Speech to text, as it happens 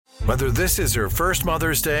Whether this is her first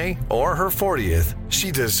Mother's Day or her 40th, she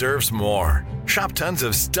deserves more. Shop tons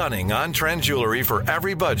of stunning on-trend jewelry for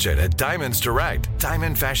every budget at Diamonds Direct.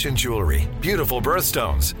 Diamond fashion jewelry, beautiful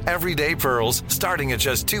birthstones, everyday pearls starting at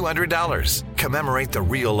just $200. Commemorate the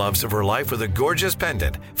real loves of her life with a gorgeous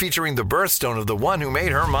pendant featuring the birthstone of the one who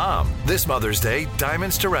made her mom. This Mother's Day,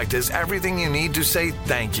 Diamonds Direct is everything you need to say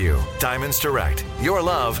thank you. Diamonds Direct. Your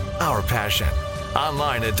love, our passion.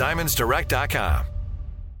 Online at diamondsdirect.com.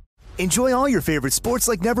 Enjoy all your favorite sports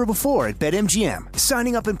like never before at BetMGM.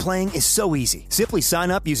 Signing up and playing is so easy. Simply sign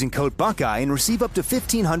up using code Buckeye and receive up to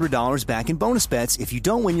 $1,500 back in bonus bets if you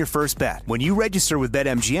don't win your first bet. When you register with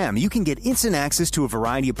BetMGM, you can get instant access to a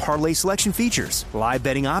variety of parlay selection features, live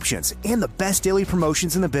betting options, and the best daily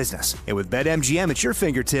promotions in the business. And with BetMGM at your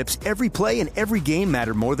fingertips, every play and every game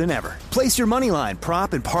matter more than ever. Place your moneyline,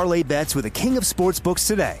 prop, and parlay bets with the king of sportsbooks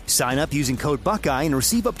today. Sign up using code Buckeye and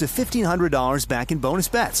receive up to $1,500 back in bonus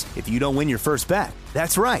bets if you don't win your first bet.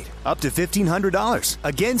 That's right, up to $1,500.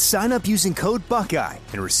 Again, sign up using code Buckeye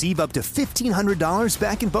and receive up to $1,500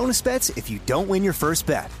 back in bonus bets if you don't win your first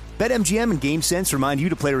bet. BetMGM and GameSense remind you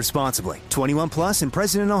to play responsibly. 21 plus and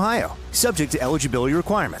present in Ohio. Subject to eligibility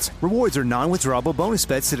requirements. Rewards are non-withdrawable bonus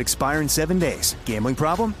bets that expire in 7 days. Gambling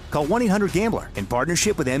problem? Call 1-800-GAMBLER in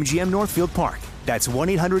partnership with MGM Northfield Park. That's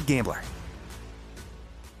 1-800-GAMBLER.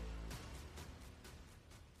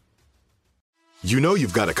 You know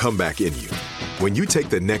you've got a comeback in you. When you take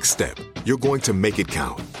the next step, you're going to make it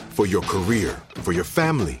count. For your career, for your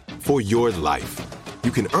family, for your life. You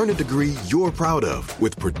can earn a degree you're proud of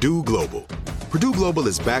with Purdue Global. Purdue Global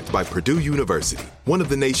is backed by Purdue University, one of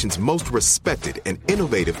the nation's most respected and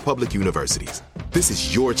innovative public universities. This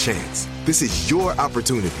is your chance. This is your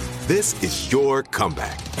opportunity. This is your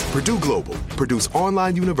comeback. Purdue Global, Purdue's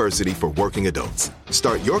online university for working adults.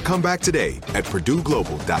 Start your comeback today at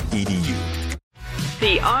purdueglobal.edu.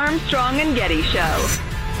 The Armstrong and Getty Show.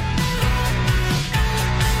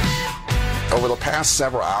 Over the past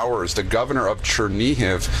several hours, the governor of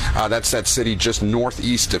Chernihiv, that's that city just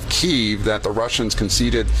northeast of Kyiv, that the Russians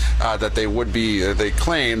conceded that they would be, they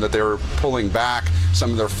claimed that they were pulling back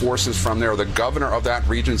some of their forces from there. The governor of that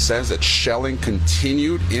region says that shelling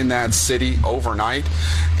continued in that city overnight,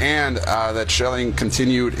 and that shelling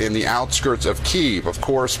continued in the outskirts of Kyiv. Of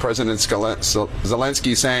course, President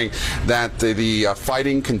Zelensky saying that the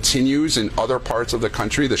fighting continues in other parts of the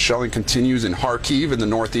country. The shelling continues in Kharkiv in the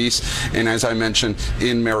northeast, and as I mentioned,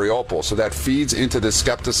 in Mariupol. So that feeds into the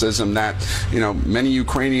skepticism that, many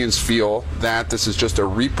Ukrainians feel that this is just a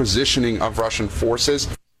repositioning of Russian forces.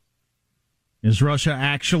 Is Russia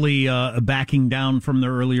actually backing down from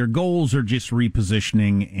their earlier goals, or just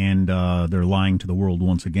repositioning, and they're lying to the world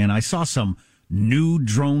once again? I saw some new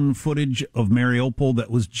drone footage of Mariupol that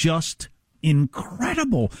was just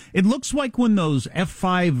incredible. It looks like when those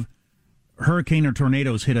F5 hurricane or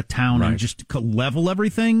tornadoes hit a town and just level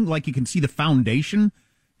everything, like you can see the foundation.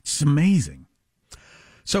 It's amazing.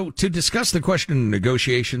 So to discuss the question of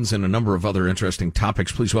negotiations and a number of other interesting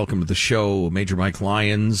topics, please welcome to the show Major Mike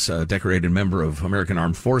Lyons, a decorated member of American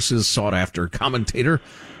Armed Forces, sought-after commentator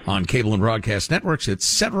on cable and broadcast networks,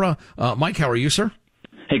 etc. Mike, how are you, sir?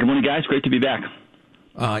 Hey, good morning, guys. Great to be back.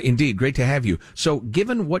 Indeed, great to have you. So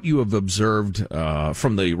given what you have observed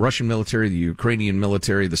from the Russian military, the Ukrainian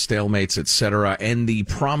military, the stalemates, etc., and the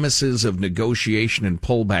promises of negotiation and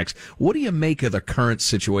pullbacks, what do you make of the current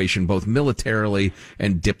situation, both militarily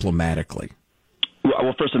and diplomatically?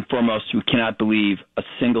 Well, first and foremost, we cannot believe a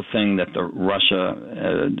single thing that the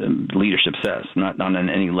Russia leadership says, not on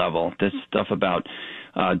any level. This stuff about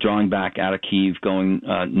drawing back out of Kyiv, going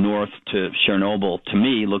north to Chernobyl, to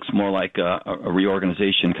me, looks more like a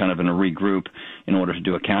reorganization, kind of in a regroup in order to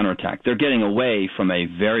do a counterattack. They're getting away from a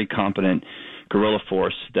very competent guerrilla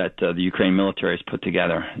force that the Ukraine military has put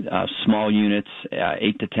together. Small units,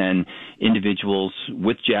 8 to 10 individuals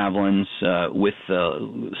with javelins, with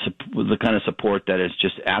the kind of support that is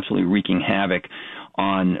just absolutely wreaking havoc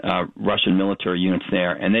on Russian military units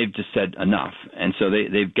there, and they've just said enough, and so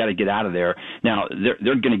they've got to get out of there. Now,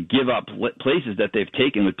 they're going to give up places that they've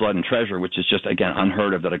taken with blood and treasure, which is just, again,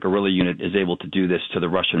 unheard of that a guerrilla unit is able to do this to the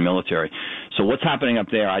Russian military. So what's happening up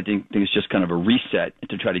there, I think is just kind of a reset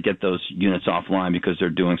to try to get those units offline because they're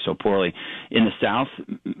doing so poorly. In the south,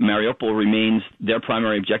 Mariupol remains their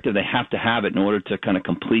primary objective. They have to have it in order to kind of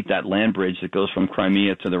complete that land bridge that goes from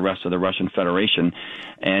Crimea to the rest of the Russian Federation,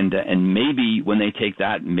 and maybe when they take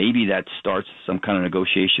that, maybe that starts some kind of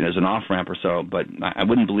negotiation as an off-ramp or so, but I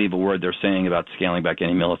wouldn't believe a word they're saying about scaling back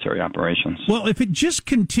any military operations. Well, if it just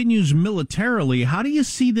continues militarily, how do you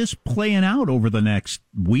see this playing out over the next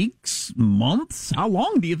weeks, months? How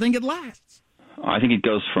long do you think it lasts? I think it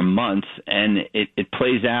goes for months, and it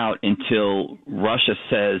plays out until Russia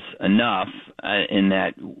says enough, in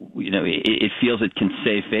that, it feels it can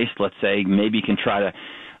save face, let's say, maybe can try to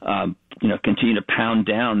continue to pound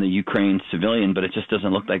down the Ukraine civilian, but it just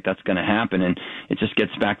doesn't look like that's going to happen. And it just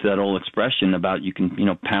gets back to that old expression about you can,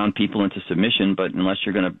 pound people into submission, but unless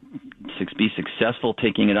you're going to be successful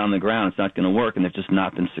taking it on the ground, it's not going to work. And they've just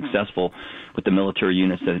not been successful with the military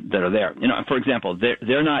units that are there. For example,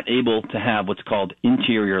 they're not able to have what's called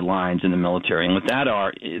interior lines in the military. And what that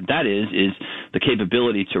is the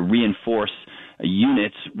capability to reinforce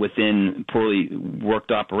units within poorly worked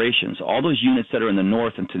operations. All those units that are in the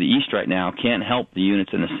north and to the east right now can't help the units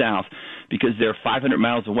in the south because they're 500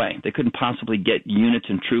 miles away. They couldn't possibly get units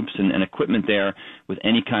and troops and equipment there with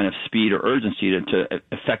any kind of speed or urgency to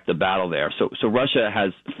affect the battle there. So Russia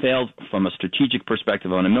has failed from a strategic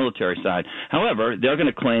perspective on the military side. However, they're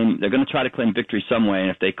going to try to claim victory some way, and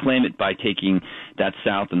if they claim it by taking that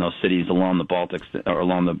south and those cities along the Baltics or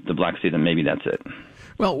along the Black Sea, then maybe that's it.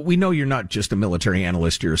 Well, we know you're not just a military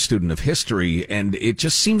analyst, you're a student of history, and it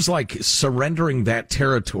just seems like surrendering that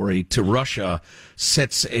territory to Russia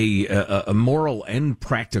sets a moral and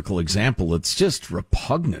practical example. It's just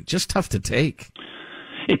repugnant, just tough to take.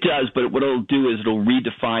 It does, but what it'll do is it'll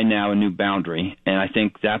redefine now a new boundary, and I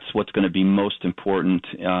think that's what's going to be most important,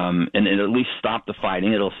 and it'll at least stop the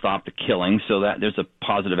fighting. It'll stop the killing, so that there's a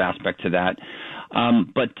positive aspect to that.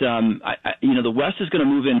 The West is going to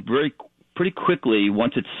move in pretty quickly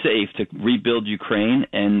once it's safe to rebuild Ukraine,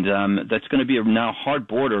 and that's going to be a now hard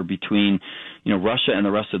border between Russia and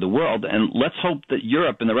the rest of the world. And let's hope that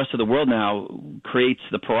Europe and the rest of the world now creates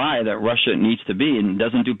the pariah that Russia needs to be and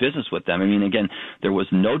doesn't do business with them. I mean, again, there was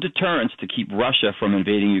no deterrence to keep Russia from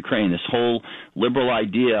invading Ukraine. This whole liberal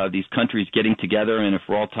idea of these countries getting together, and if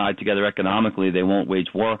we're all tied together economically, they won't wage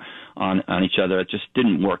war on each other. It just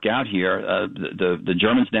didn't work out here. The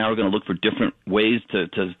Germans now are going to look for different ways to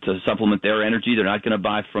supplement their energy. They're not going to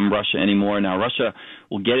buy from Russia anymore. Now, Russia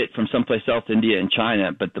will get it from someplace else, India and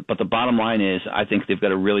China. But the bottom line is, I think they've got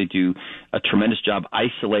to really do a tremendous job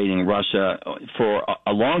isolating Russia for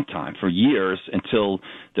a long time, for years, until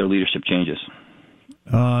their leadership changes.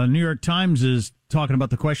 New York Times is talking about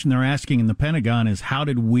the question they're asking in the Pentagon is, how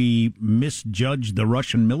did we misjudge the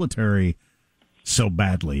Russian military so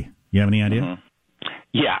badly? You have any idea? Mm-hmm.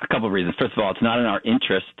 Yeah, a couple of reasons. First of all, it's not in our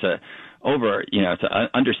interest to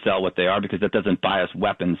undersell what they are, because that doesn't buy us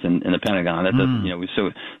weapons in the Pentagon. That doesn't,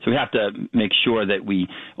 so we have to make sure that we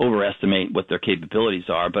overestimate what their capabilities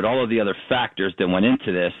are. But all of the other factors that went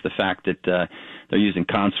into this, the fact that they're using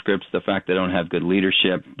conscripts, the fact they don't have good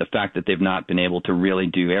leadership, the fact that they've not been able to really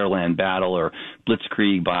do air-land battle or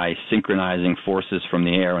blitzkrieg by synchronizing forces from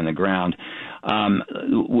the air and the ground. And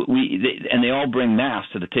they all bring mass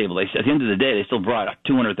to the table. At the end of the day, they still brought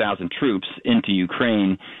 200,000 troops into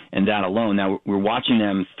Ukraine, and that alone. Now we're watching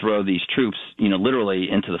them throw these troops, literally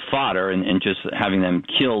into the fodder and just having them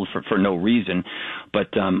killed for no reason. But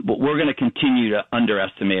we're going to continue to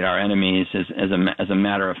underestimate our enemies as a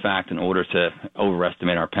matter of fact, in order to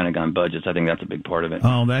overestimate our Pentagon budgets. I think that's a big part of it.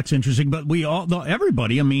 Oh, that's interesting. But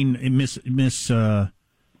everybody,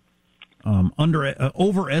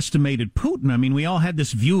 overestimated Putin. I mean, we all had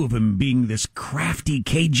this view of him being this crafty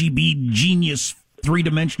KGB genius,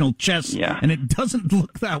 three-dimensional chess, and it doesn't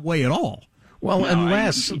look that way at all. Well,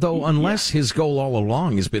 unless his goal all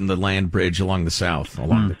along has been the land bridge along the south,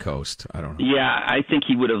 along the coast. I don't know. Yeah, I think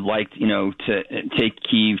he would have liked, to take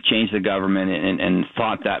Kyiv, change the government, and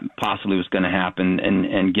thought that possibly was going to happen.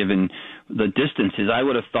 And given the distances, I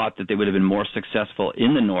would have thought that they would have been more successful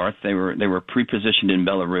in the north. They were pre-positioned in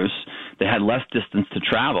Belarus. They had less distance to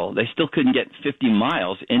travel. They still couldn't get 50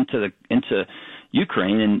 miles into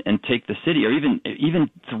Ukraine and take the city, or even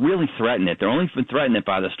really threaten it. They're only threatening it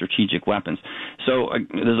by the strategic weapons. So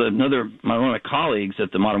there's one of my colleagues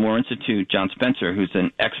at the Modern War Institute, John Spencer, who's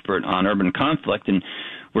an expert on urban conflict, and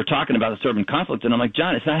we're talking about this urban conflict, and I'm like,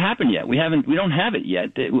 John, it's not happened yet. We don't have it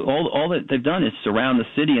yet. All that they've done is surround the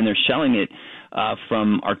city, and they're shelling it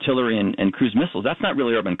from artillery and cruise missiles. That's not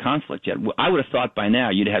really urban conflict yet. I would have thought by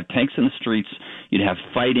now you'd have tanks in the streets, you'd have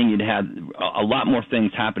fighting, you'd have a lot more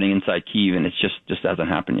things happening inside Kyiv, and it just hasn't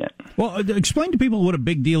happened yet. Well, explain to people what a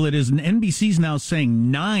big deal it is. And NBC's now saying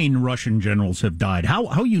 9 Russian generals have died.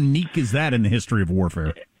 How unique is that in the history of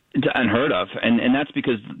warfare? Unheard of, and that's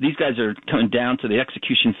because these guys are coming down to the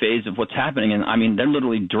execution phase of what's happening, and I mean they're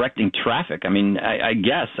literally directing traffic. I mean, I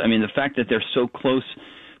guess the fact that they're so close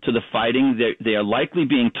to the fighting. They are likely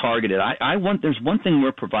being targeted. There's one thing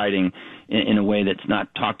we're providing in a way that's not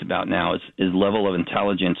talked about now is level of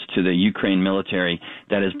intelligence to the Ukraine military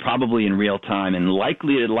that is probably in real time, and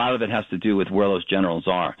likely a lot of it has to do with where those generals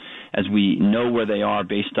are, as we know where they are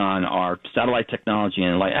based on our satellite technology.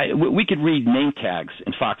 And we could read name tags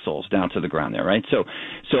in foxholes down to the ground there, right? So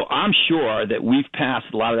I'm sure that we've passed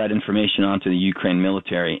a lot of that information on to the Ukraine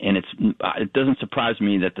military, and it doesn't surprise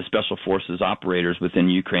me that the special forces operators within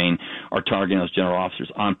Ukraine are targeting those general officers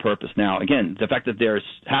on purpose. Now, again, the fact that they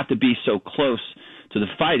have to be so close to the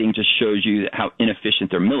fighting just shows you how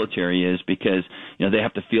inefficient their military is, because they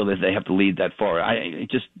have to feel that they have to lead that far.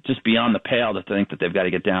 Just beyond the pale to think that they've got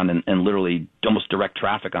to get down and literally almost direct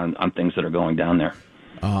traffic on things that are going down there.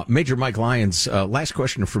 Major Mike Lyons, last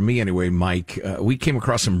question for me anyway, Mike. We came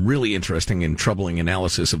across some really interesting and troubling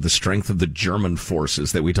analysis of the strength of the German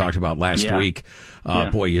forces that we talked about last week.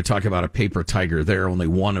 Boy, you talk about a paper tiger there. Only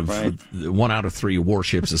one out of 3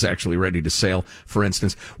 warships is actually ready to sail, for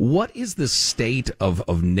instance. What is the state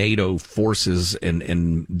of NATO forces,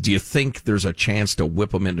 and do you think there's a chance to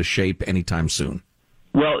whip them into shape anytime soon?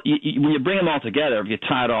 Well, when you bring them all together, if you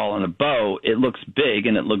tie it all in a bow, it looks big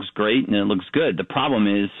and it looks great and it looks good. The problem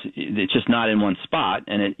is it's just not in one spot,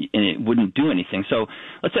 and it wouldn't do anything. So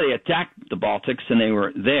let's say they attacked the Baltics and they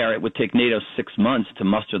were there. It would take NATO 6 months to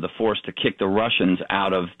muster the force to kick the Russians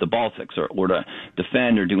out of the Baltics or to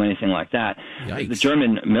defend or do anything like that. Yikes. The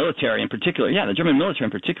German military in particular,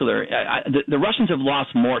 the Russians have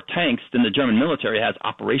lost more tanks than the German military has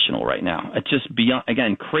operational right now. It's just beyond,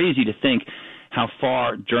 again, crazy to think how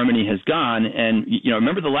far Germany has gone. And,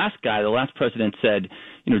 remember the last president said,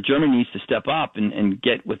 Germany needs to step up and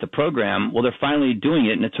get with the program. Well, they're finally doing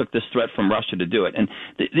it, and it took this threat from Russia to do it. And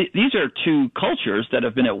these are two cultures that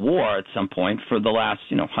have been at war at some point for the last,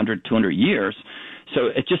 100, 200 years. So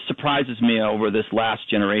it just surprises me over this last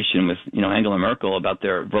generation with, Angela Merkel about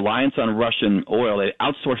their reliance on Russian oil. They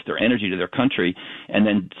outsourced their energy to their country, and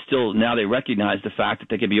then still now they recognize the fact that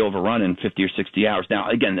they could be overrun in 50 or 60 hours. Now,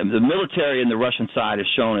 again, the military and the Russian side has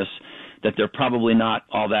shown us that they're probably not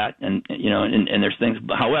all that, and there's things.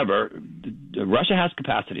 However, Russia has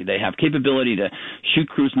capacity. They have capability to shoot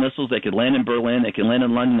cruise missiles. They could land in Berlin. They can land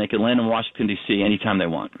in London. They can land in Washington, D.C. anytime they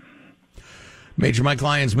want. Major Mike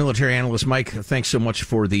Lyons, military analyst. Mike, thanks so much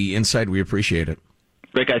for the insight. We appreciate it.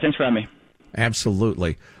 Great guy. Thanks for having me.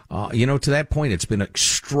 Absolutely. To that point, it's been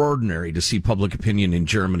extraordinary to see public opinion in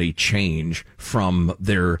Germany change from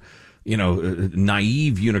their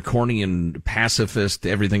naive unicornian pacifist,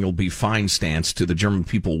 everything will be fine stance to the German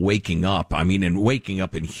people waking up. And waking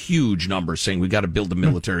up in huge numbers saying we got to build the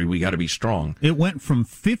military, we got to be strong. It went from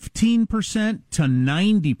 15% to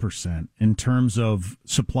 90% in terms of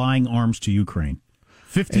supplying arms to Ukraine.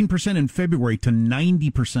 15% in February to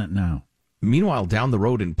 90% now. Meanwhile, down the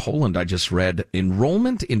road in Poland, I just read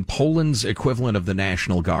enrollment in Poland's equivalent of the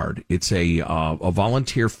National Guard. It's a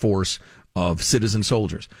volunteer force of citizen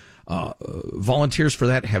soldiers. Volunteers for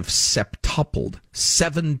that have septupled,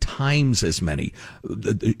 7 times as many.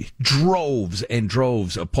 Droves and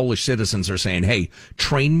droves of Polish citizens are saying, hey,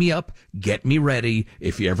 train me up, get me ready.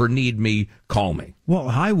 If you ever need me, call me. Well,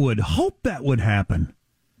 I would hope that would happen.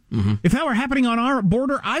 Mm-hmm. If that were happening on our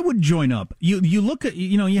border, I would join up. You look at,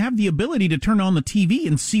 you have the ability to turn on the TV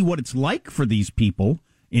and see what it's like for these people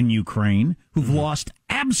in Ukraine who've lost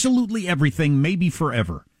absolutely everything, maybe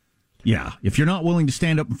forever. Yeah, if you're not willing to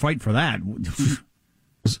stand up and fight for that.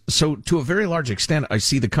 So, to a very large extent, I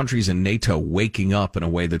see the countries in NATO waking up in a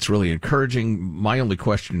way that's really encouraging. My only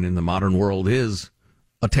question in the modern world is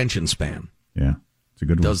attention span. Yeah, it's a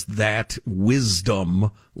good one. Does that wisdom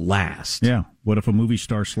last? Yeah. What if a movie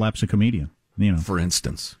star slaps a comedian? For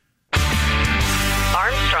instance.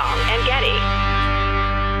 Armstrong